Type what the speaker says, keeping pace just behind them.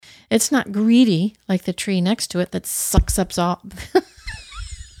It's not greedy like the tree next to it that sucks up all.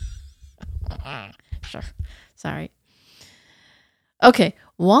 Sure. Sorry. Okay,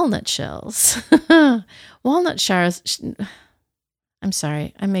 walnut shells. Walnut shells. I'm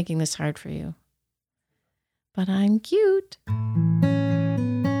sorry, I'm making this hard for you. But I'm cute.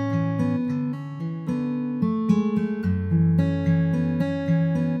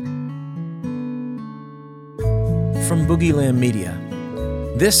 From Boogieland Media,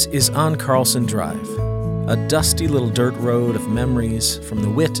 this is On Carlson Drive, a dusty little dirt road of memories from the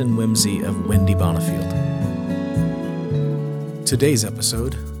wit and whimsy of Wendy Bonifield. Today's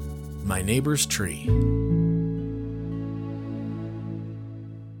episode, My Neighbor's Tree.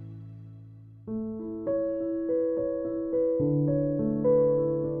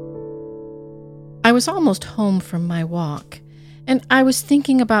 I was almost home from my walk, and I was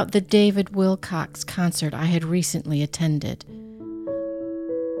thinking about the David Wilcox concert I had recently attended.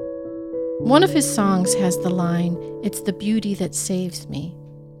 One of his songs has the line, "It's the beauty that saves me."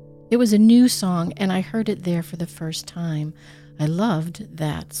 It was a new song, and I heard it there for the first time. I loved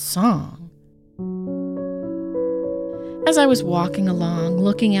that song. As I was walking along,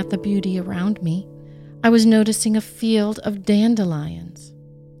 looking at the beauty around me, I was noticing a field of dandelions.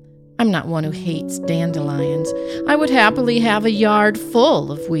 I'm not one who hates dandelions. I would happily have a yard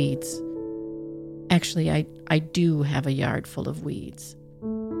full of weeds. Actually, I do have a yard full of weeds.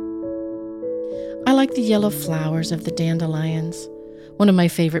 I like the yellow flowers of the dandelions. One of my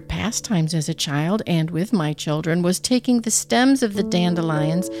favorite pastimes as a child and with my children was taking the stems of the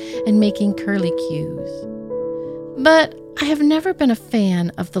dandelions and making curlicues. But I have never been a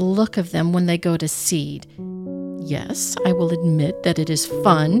fan of the look of them when they go to seed. Yes, I will admit that it is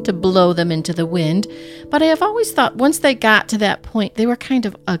fun to blow them into the wind, but I have always thought once they got to that point, they were kind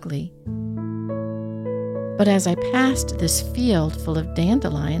of ugly. But as I passed this field full of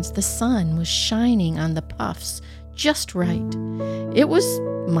dandelions, the sun was shining on the puffs just right. It was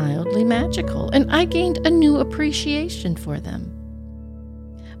mildly magical, and I gained a new appreciation for them.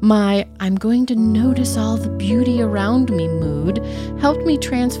 My "I'm going to notice all the beauty around me" mood helped me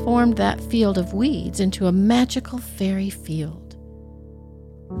transform that field of weeds into a magical fairy field.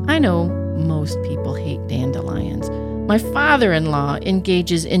 I know most people hate dandelions. My father-in-law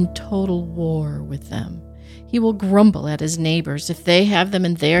engages in total war with them. He will grumble at his neighbors if they have them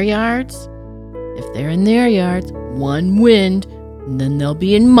in their yards. If they're in their yards, one wind, and then they'll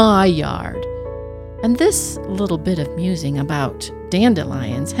be in my yard. And this little bit of musing about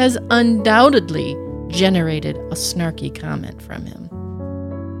dandelions has undoubtedly generated a snarky comment from him.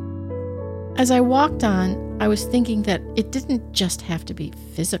 As I walked on, I was thinking that it didn't just have to be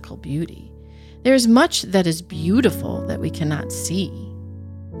physical beauty. There is much that is beautiful that we cannot see.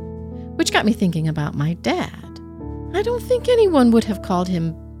 Which got me thinking about my dad. I don't think anyone would have called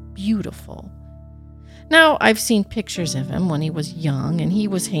him beautiful. Now, I've seen pictures of him when he was young and he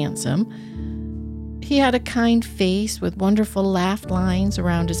was handsome. He had a kind face with wonderful laugh lines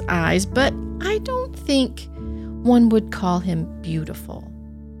around his eyes, but I don't think one would call him beautiful,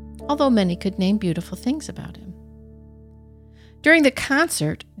 although many could name beautiful things about him. During the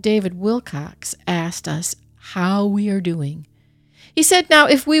concert, David Wilcox asked us how we are doing. He said, now,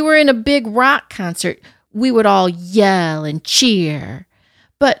 if we were in a big rock concert, we would all yell and cheer,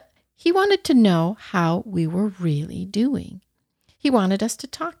 but he wanted to know how we were really doing. He wanted us to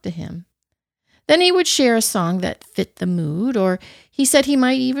talk to him. Then he would share a song that fit the mood, or he said he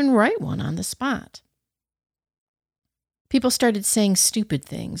might even write one on the spot. People started saying stupid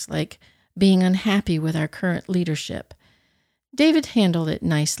things, like being unhappy with our current leadership. David handled it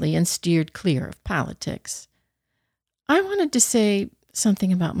nicely and steered clear of politics. I wanted to say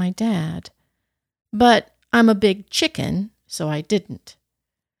something about my dad, but I'm a big chicken, so I didn't.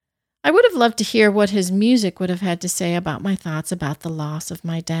 I would have loved to hear what his music would have had to say about my thoughts about the loss of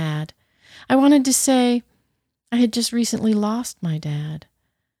my dad. I wanted to say I had just recently lost my dad.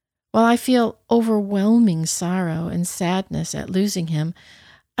 While I feel overwhelming sorrow and sadness at losing him,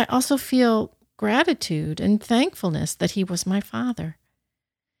 I also feel gratitude and thankfulness that he was my father.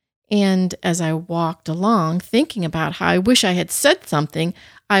 And as I walked along, thinking about how I wish I had said something,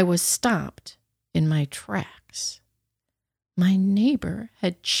 I was stopped in my tracks. My neighbor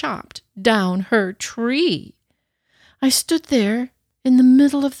had chopped down her tree. I stood there in the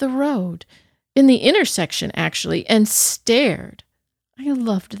middle of the road, in the intersection actually, and stared. I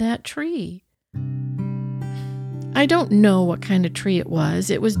loved that tree. I don't know what kind of tree it was.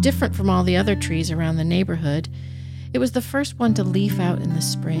 It was different from all the other trees around the neighborhood. It was the first one to leaf out in the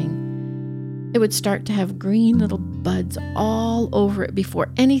spring. It would start to have green little buds all over it before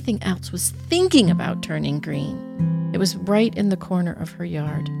anything else was thinking about turning green. It was right in the corner of her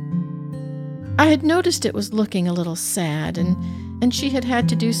yard. I had noticed it was looking a little sad, and she had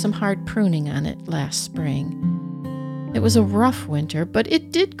to do some hard pruning on it last spring. It was a rough winter, but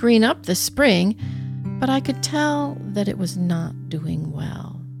it did green up this spring, but I could tell that it was not doing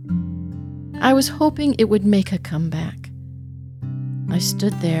well. I was hoping it would make a comeback. I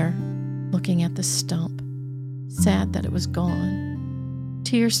stood there, looking at the stump, sad that it was gone.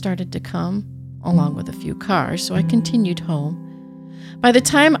 Tears started to come, along with a few cars, so I continued home. By the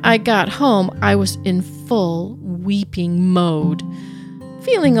time I got home, I was in full weeping mode,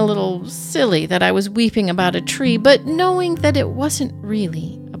 feeling a little silly that I was weeping about a tree, but knowing that it wasn't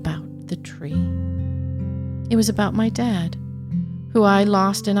really about the tree. It was about my dad, who I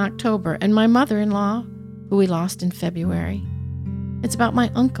lost in October, and my mother-in-law, who we lost in February. It's about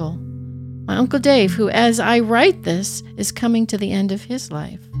my Uncle Dave, who, as I write this, is coming to the end of his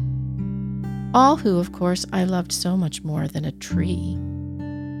life. All who, of course, I loved so much more than a tree.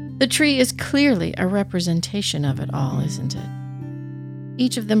 The tree is clearly a representation of it all, isn't it?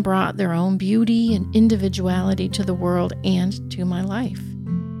 Each of them brought their own beauty and individuality to the world and to my life.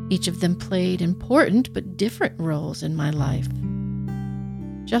 Each of them played important but different roles in my life.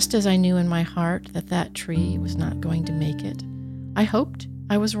 Just as I knew in my heart that that tree was not going to make it, I hoped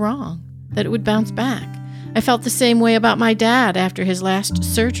I was wrong, that it would bounce back. I felt the same way about my dad after his last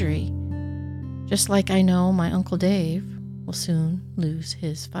surgery. Just like I know my Uncle Dave will soon lose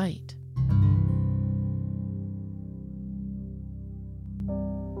his fight.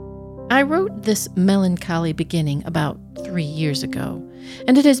 I wrote this melancholy beginning about 3 years ago,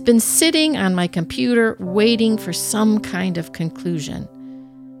 and it has been sitting on my computer waiting for some kind of conclusion.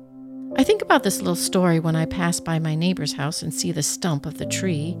 I think about this little story when I pass by my neighbor's house and see the stump of the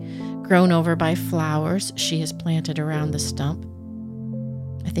tree, grown over by flowers she has planted around the stump.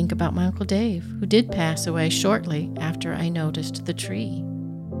 I think about my Uncle Dave, who did pass away shortly after I noticed the tree.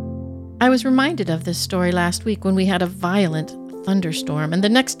 I was reminded of this story last week when we had a violent thunderstorm, and the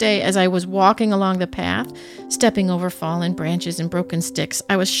next day as I was walking along the path, stepping over fallen branches and broken sticks,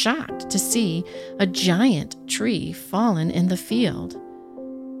 I was shocked to see a giant tree fallen in the field.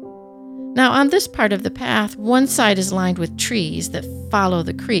 Now, on this part of the path, one side is lined with trees that follow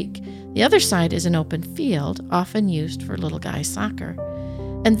the creek. The other side is an open field, often used for little guy soccer.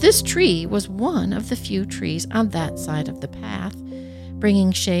 And this tree was one of the few trees on that side of the path,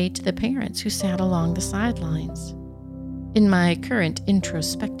 bringing shade to the parents who sat along the sidelines. In my current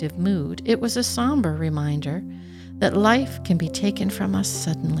introspective mood, it was a somber reminder that life can be taken from us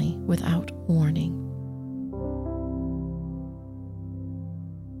suddenly without warning.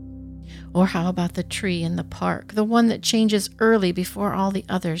 Or how about the tree in the park, the one that changes early before all the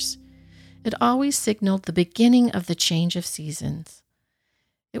others? It always signaled the beginning of the change of seasons.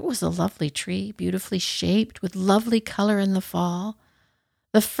 It was a lovely tree, beautifully shaped, with lovely color in the fall.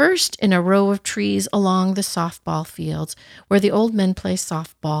 The first in a row of trees along the softball fields, where the old men play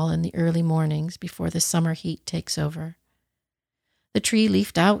softball in the early mornings before the summer heat takes over. The tree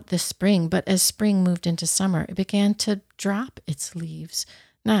leafed out this spring, but as spring moved into summer, it began to drop its leaves.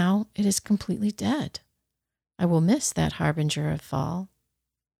 Now it is completely dead. I will miss that harbinger of fall.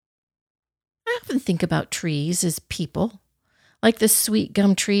 I often think about trees as people, like this sweet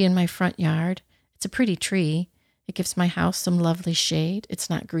gum tree in my front yard. It's a pretty tree. It gives my house some lovely shade. It's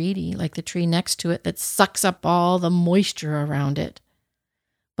not greedy like the tree next to it that sucks up all the moisture around it.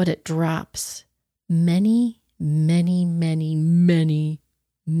 But it drops many, many, many, many,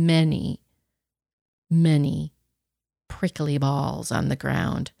 many, many prickly balls on the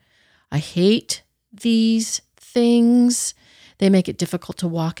ground. I hate these things. They make it difficult to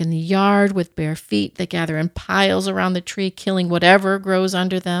walk in the yard with bare feet. They gather in piles around the tree, killing whatever grows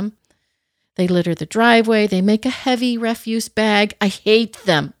under them. They litter the driveway. They make a heavy refuse bag. I hate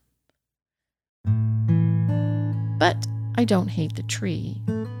them. But I don't hate the tree.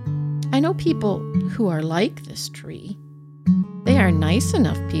 I know people who are like this tree. They are nice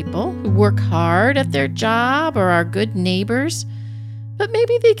enough people who work hard at their job or are good neighbors, but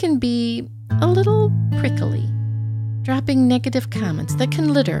maybe they can be a little prickly, dropping negative comments that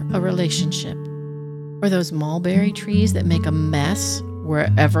can litter a relationship. Or those mulberry trees that make a mess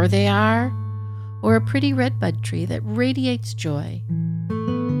wherever they are, or a pretty redbud tree that radiates joy.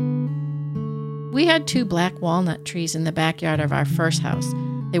 We had 2 black walnut trees in the backyard of our first house.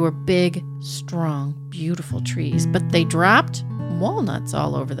 They were big, strong, beautiful trees, but they dropped walnuts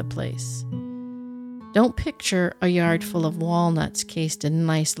all over the place. Don't picture a yard full of walnuts cased in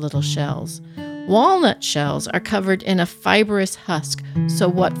nice little shells. Walnut shells are covered in a fibrous husk, so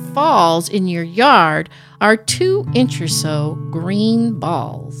what falls in your yard are 2 inch or so green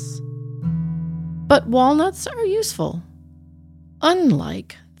balls. But walnuts are useful,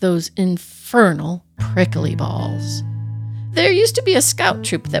 unlike those infernal prickly balls. There used to be a scout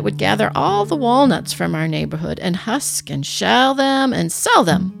troop that would gather all the walnuts from our neighborhood and husk and shell them and sell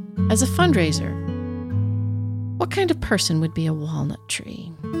them as a fundraiser. What kind of person would be a walnut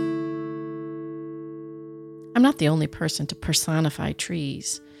tree? I'm not the only person to personify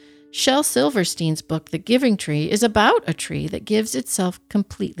trees. Shel Silverstein's book, The Giving Tree, is about a tree that gives itself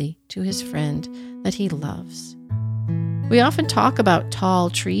completely to his friend that he loves. We often talk about tall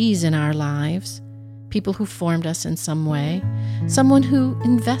trees in our lives, people who formed us in some way, someone who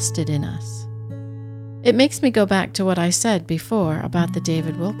invested in us. It makes me go back to what I said before about the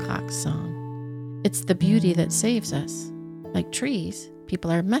David Wilcox song. It's the beauty that saves us. Like trees,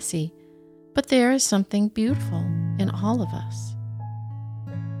 people are messy, but there is something beautiful in all of us.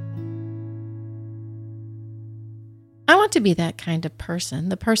 I want to be that kind of person,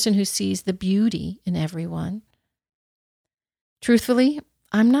 the person who sees the beauty in everyone. Truthfully,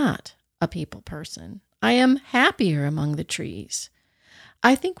 I'm not a people person. I am happier among the trees.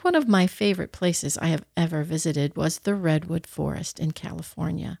 I think one of my favorite places I have ever visited was the Redwood Forest in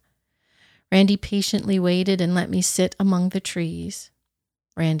California. Randy patiently waited and let me sit among the trees.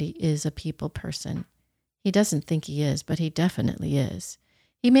 Randy is a people person. He doesn't think he is, but he definitely is.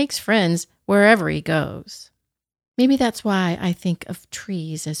 He makes friends wherever he goes. Maybe that's why I think of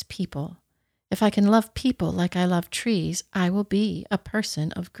trees as people. If I can love people like I love trees, I will be a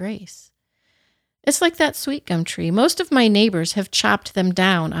person of grace. It's like that sweet gum tree. Most of my neighbors have chopped them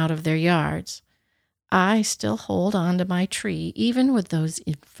down out of their yards. I still hold on to my tree, even with those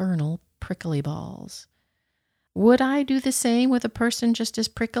infernal prickly balls. Would I do the same with a person just as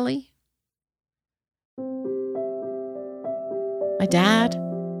prickly? My dad,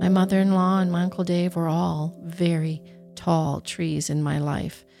 my mother-in-law, and my Uncle Dave were all very tall trees in my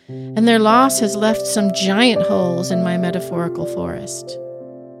life, and their loss has left some giant holes in my metaphorical forest.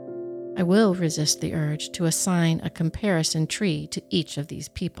 I will resist the urge to assign a comparison tree to each of these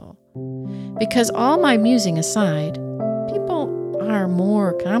people. Because all my musing aside, people are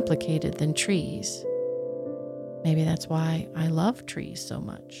more complicated than trees. Maybe that's why I love trees so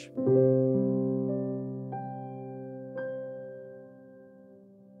much.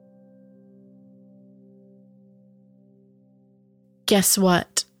 Guess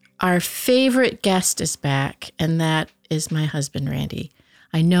what? Our favorite guest is back, and that is my husband, Randy.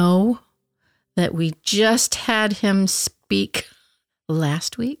 I know that we just had him speak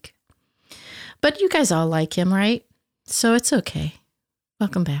last week, but you guys all like him, right? So it's okay.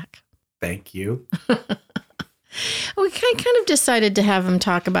 Welcome back. Thank you. We kind of decided to have him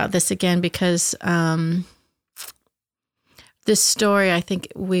talk about this again because this story, I think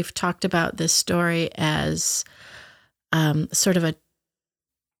we've talked about this story as sort of a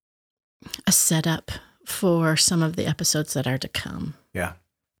setup for some of the episodes that are to come. Yeah.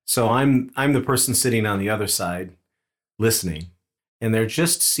 So I'm the person sitting on the other side listening, and there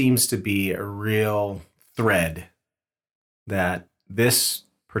just seems to be a real thread that this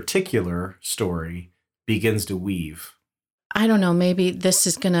particular story begins to weave. I don't know, maybe this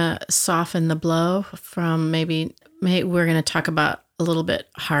is going to soften the blow from maybe we're going to talk about a little bit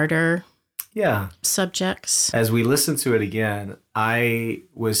harder subjects. As we listen to it again, I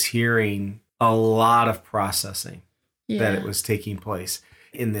was hearing a lot of processing that it was taking place.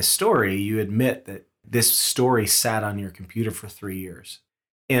 In this story, you admit that this story sat on your computer for 3 years.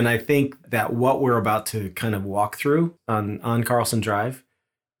 And I think that what we're about to kind of walk through on Carlson Drive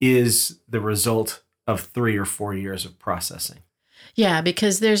is the result of 3 or 4 years of processing. Yeah,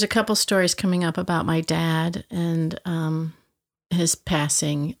 because there's a couple stories coming up about my dad and his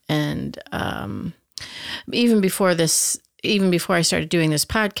passing. And even before I started doing this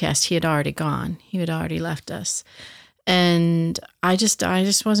podcast, he had already gone. He had already left us. And I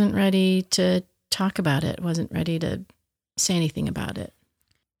just wasn't ready to talk about it. Wasn't ready to say anything about it.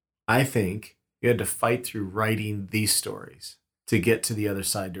 I think you had to fight through writing these stories to get to the other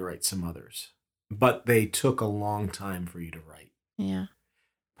side to write some others. But they took a long time for you to write. Yeah.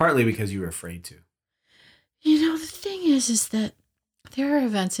 Partly because you were afraid to. You know, the thing is that there are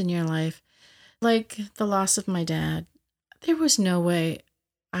events in your life, like the loss of my dad. There was no way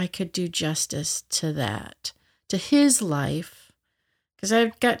I could do justice to that, to his life. Because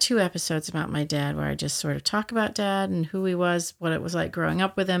I've got 2 episodes about my dad where I just sort of talk about dad and who he was, what it was like growing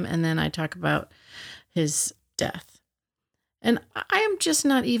up with him, and then I talk about his death. And I am just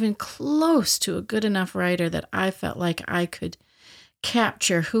not even close to a good enough writer that I felt like I could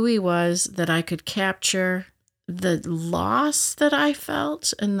capture who he was, that I could capture the loss that I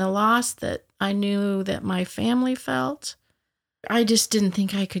felt and the loss that I knew that my family felt. I just didn't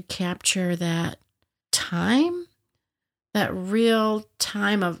think I could capture that time that real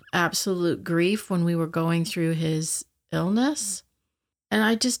time of absolute grief when we were going through his illness. And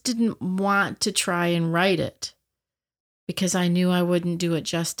I just didn't want to try and write it because I knew I wouldn't do it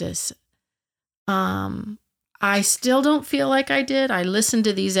justice. I still don't feel like I did. I listened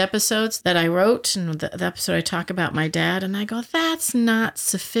to these episodes that I wrote, and the episode I talk about my dad, and I go, that's not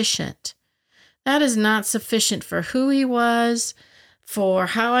sufficient. That is not sufficient for who he was, for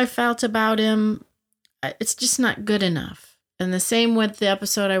how I felt about him. It's just not good enough. And the same with the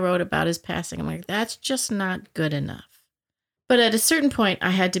episode I wrote about his passing. I'm like, that's just not good enough. But at a certain point,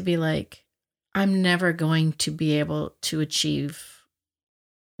 I had to be like, I'm never going to be able to achieve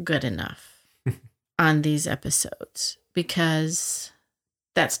good enough on these episodes because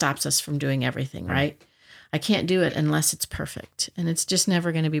that stops us from doing everything, right? I can't do it unless it's perfect, and it's just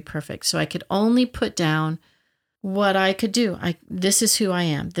never going to be perfect. So I could only put down what I could do. This is who I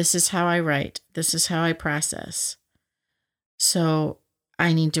am. This is how I write. This is how I process. So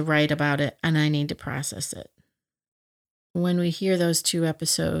I need to write about it, and I need to process it. When we hear those 2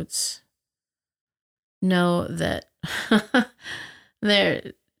 episodes, know that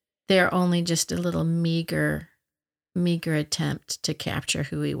they're only just a little meager attempt to capture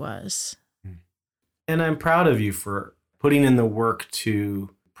who he was. And I'm proud of you for putting in the work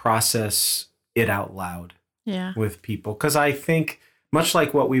to process it out loud with people. Because I think, much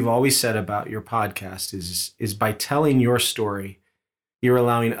like what we've always said about your podcast, is by telling your story, you're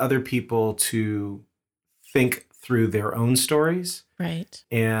allowing other people to think through their own stories, right,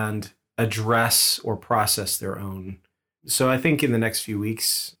 and address or process their own. So I think in the next few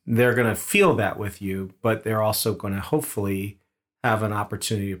weeks, they're going to feel that with you, but they're also going to hopefully have an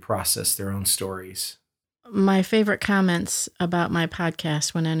opportunity to process their own stories. My favorite comments about my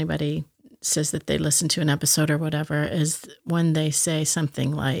podcast when anybody says that they listen to an episode or whatever is when they say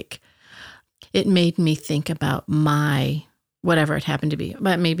something like, it made me think about my, whatever it happened to be,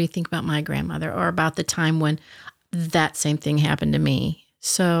 but it made me think about my grandmother or about the time when that same thing happened to me.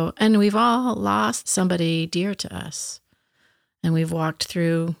 So, and we've all lost somebody dear to us. And we've walked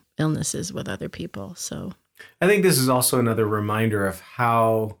through illnesses with other people. So I think this is also another reminder of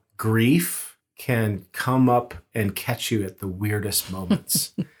how grief can come up and catch you at the weirdest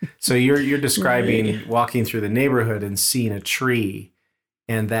moments. So you're describing walking through the neighborhood and seeing a tree,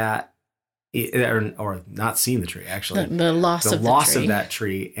 and that, or not seeing the tree, actually. The loss of that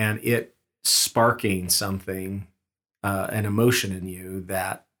tree, and it sparking something, an emotion in you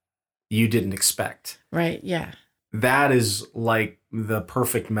that you didn't expect. Right, yeah. That is like the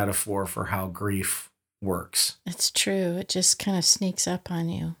perfect metaphor for how grief works. It's true. It just kind of sneaks up on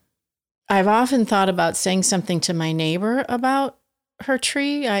you. I've often thought about saying something to my neighbor about her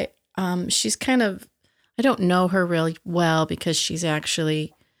tree. She's kind of, I don't know her really well because she's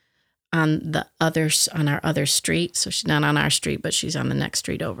actually on our other street. So she's not on our street, but she's on the next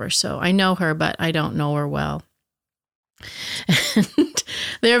street over. So I know her, but I don't know her well. And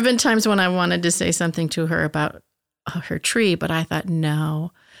there have been times when I wanted to say something to her about her tree, but I thought,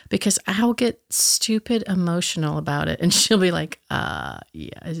 no, because I'll get stupid emotional about it. And she'll be like, yeah,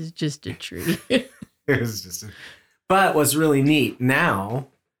 it's just a tree. But what's really neat now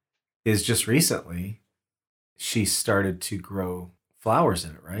is just recently she started to grow flowers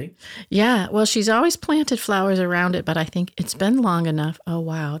in it, right? Yeah. Well, she's always planted flowers around it, but I think it's been long enough. Oh,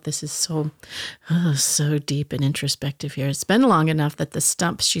 wow. This is so deep and introspective here. It's been long enough that the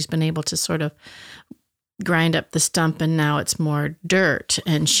stumps, she's been able to sort of grind up the stump, and now it's more dirt,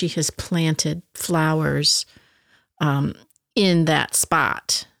 and she has planted flowers in that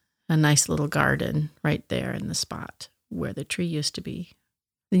spot, a nice little garden right there in the spot where the tree used to be.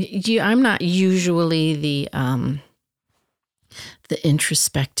 I'm not usually the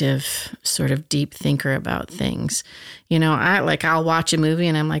introspective sort of deep thinker about things. You know, I'll watch a movie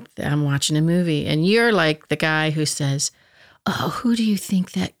and I'm like, I'm watching a movie, and you're like the guy who says, oh, who do you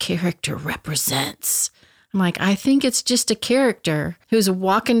think that character represents? I'm like, I think it's just a character who's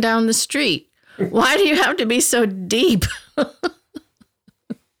walking down the street. Why do you have to be so deep?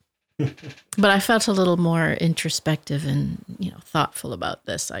 But I felt a little more introspective and, thoughtful about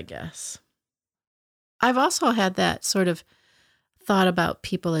this, I guess. I've also had that sort of thought about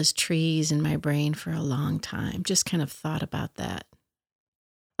people as trees in my brain for a long time. Just kind of thought about that.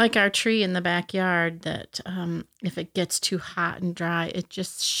 Like our tree in the backyard that if it gets too hot and dry, it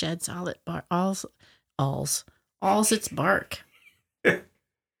just sheds all its bark.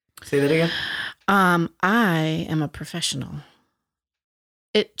 Say that again. I am a professional.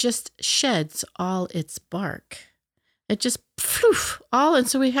 It just sheds all its bark. It just and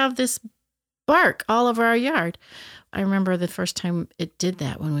so we have this bark all over our yard. I remember the first time it did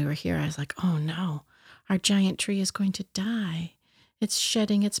that when we were here. I was like, oh no, our giant tree is going to die. It's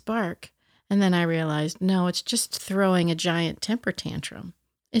shedding its bark. And then I realized, no, it's just throwing a giant temper tantrum.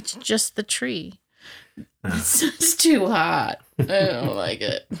 It's just the tree. It's too hot. I don't like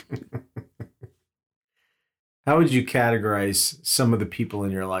it. How would you categorize some of the people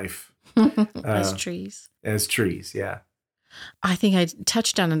in your life? As trees. As trees, yeah. I think I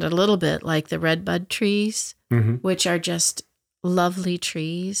touched on it a little bit, like the redbud trees, which are just lovely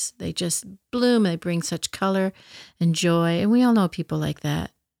trees. They just bloom. They bring such color and joy. And we all know people like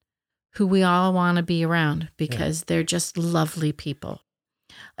that who we all want to be around because they're just lovely people.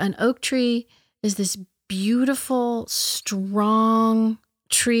 An oak tree is this beautiful, strong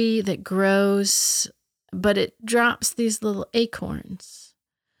tree that grows, but it drops these little acorns,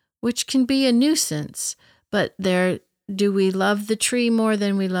 which can be a nuisance. But do we love the tree more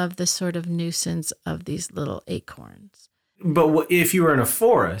than we love the sort of nuisance of these little acorns? But if you were in a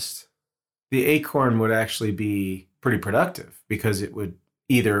forest, the acorn would actually be pretty productive because it would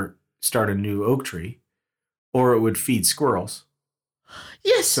either start a new oak tree or it would feed squirrels.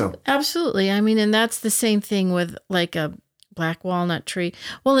 Yes, absolutely. I mean, and that's the same thing with like a black walnut tree.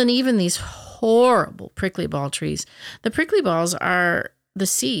 Well, and even these horrible prickly ball trees. The prickly balls are the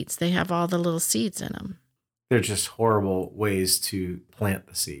seeds. They have all the little seeds in them. They're just horrible ways to plant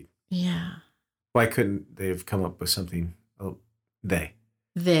the seed. Yeah. Why couldn't they have come up with something? Oh,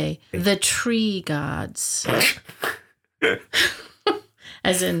 the tree gods.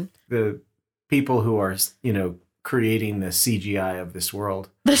 As in the people who are, creating the CGI of this world.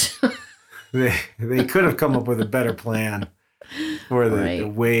 they could have come up with a better plan for the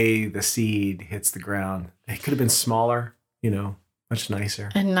way the seed hits the ground. It could have been smaller, much nicer.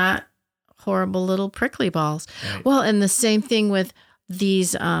 And not horrible little prickly balls. Right. Well, and the same thing with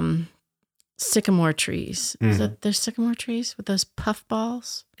these sycamore trees. Is that they're sycamore trees with those puff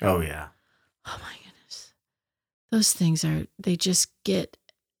balls? Oh, yeah. Oh, my goodness. Those things they just get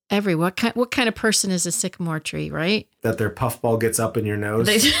everywhere. What kind of person is a sycamore tree, right? That their puffball gets up in your nose?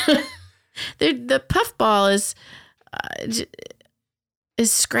 The puffball is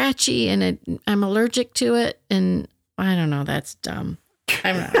scratchy, and I'm allergic to it, and I don't know. That's dumb.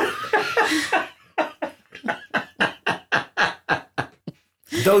 I'm not.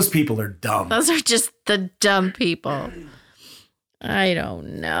 Those people are dumb. Those are just the dumb people. I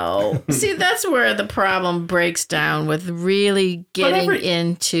don't know. See, that's where the problem breaks down with really getting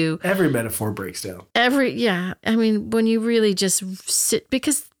into... Every metaphor breaks down. I mean, when you really just sit...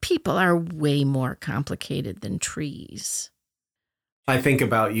 Because people are way more complicated than trees. I think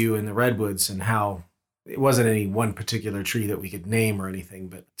about you in the redwoods and how it wasn't any one particular tree that we could name or anything,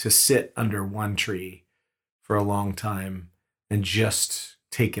 but to sit under one tree for a long time and just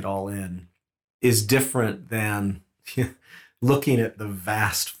take it all in is different than... looking at the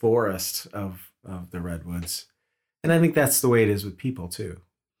vast forest of the redwoods. And I think that's the way it is with people, too.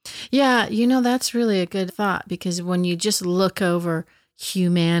 Yeah, that's really a good thought, because when you just look over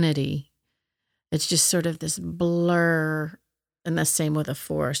humanity, it's just sort of this blur. And the same with a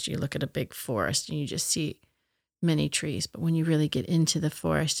forest. You look at a big forest and you just see many trees. But when you really get into the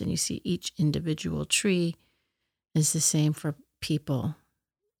forest and you see each individual tree is the same for people,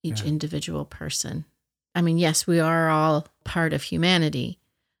 each individual person. I mean, yes, we are all part of humanity,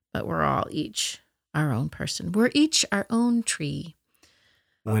 but we're all each our own person. We're each our own tree.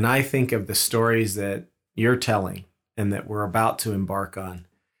 When I think of the stories that you're telling and that we're about to embark on,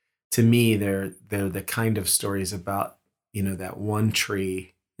 to me, they're the kind of stories about, that one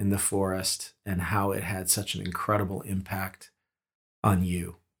tree in the forest and how it had such an incredible impact on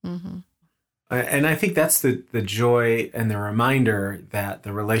you. Mm-hmm. And I think that's the joy and the reminder that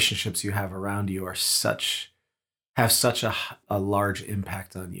the relationships you have around you have such a large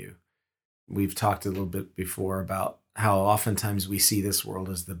impact on you. We've talked a little bit before about how oftentimes we see this world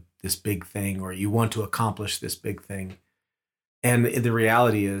as this big thing, or you want to accomplish this big thing. And the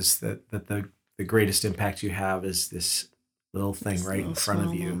reality is that the greatest impact you have is this little thing right in front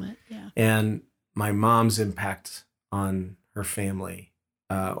of you. Moment, yeah. And my mom's impact on her family,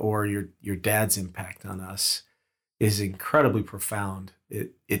 or your dad's impact on us, is incredibly profound.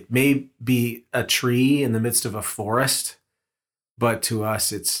 It may be a tree in the midst of a forest, but to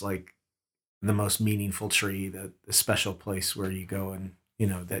us, it's like the most meaningful tree, the special place where you go and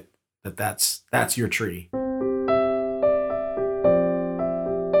that's your tree.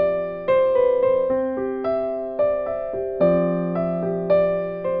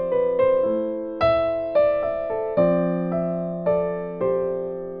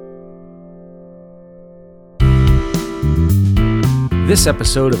 This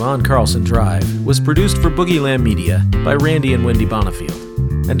episode of On Carlson Drive was produced for Boogieland Media by Randy and Wendy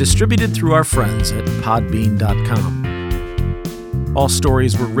Bonifield. and distributed through our friends at podbean.com. All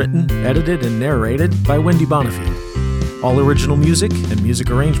stories were written, edited, and narrated by Wendy Bonifield. All original music and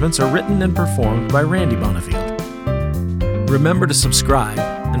music arrangements are written and performed by Randy Bonifield. Remember to subscribe,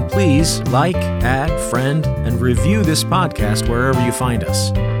 and please like, add, friend, and review this podcast wherever you find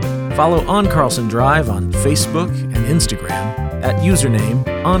us. Follow On Carlson Drive on Facebook and Instagram at username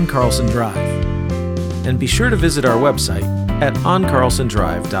OnCarlsonDrive. And be sure to visit our website at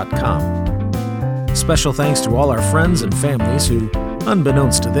oncarlsondrive.com. Special thanks to all our friends and families who,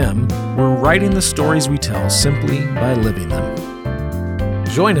 unbeknownst to them, were writing the stories we tell simply by living them.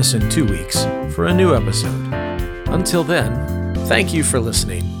 Join us in 2 weeks for a new episode. Until then, thank you for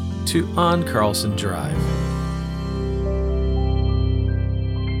listening to On Carlson Drive.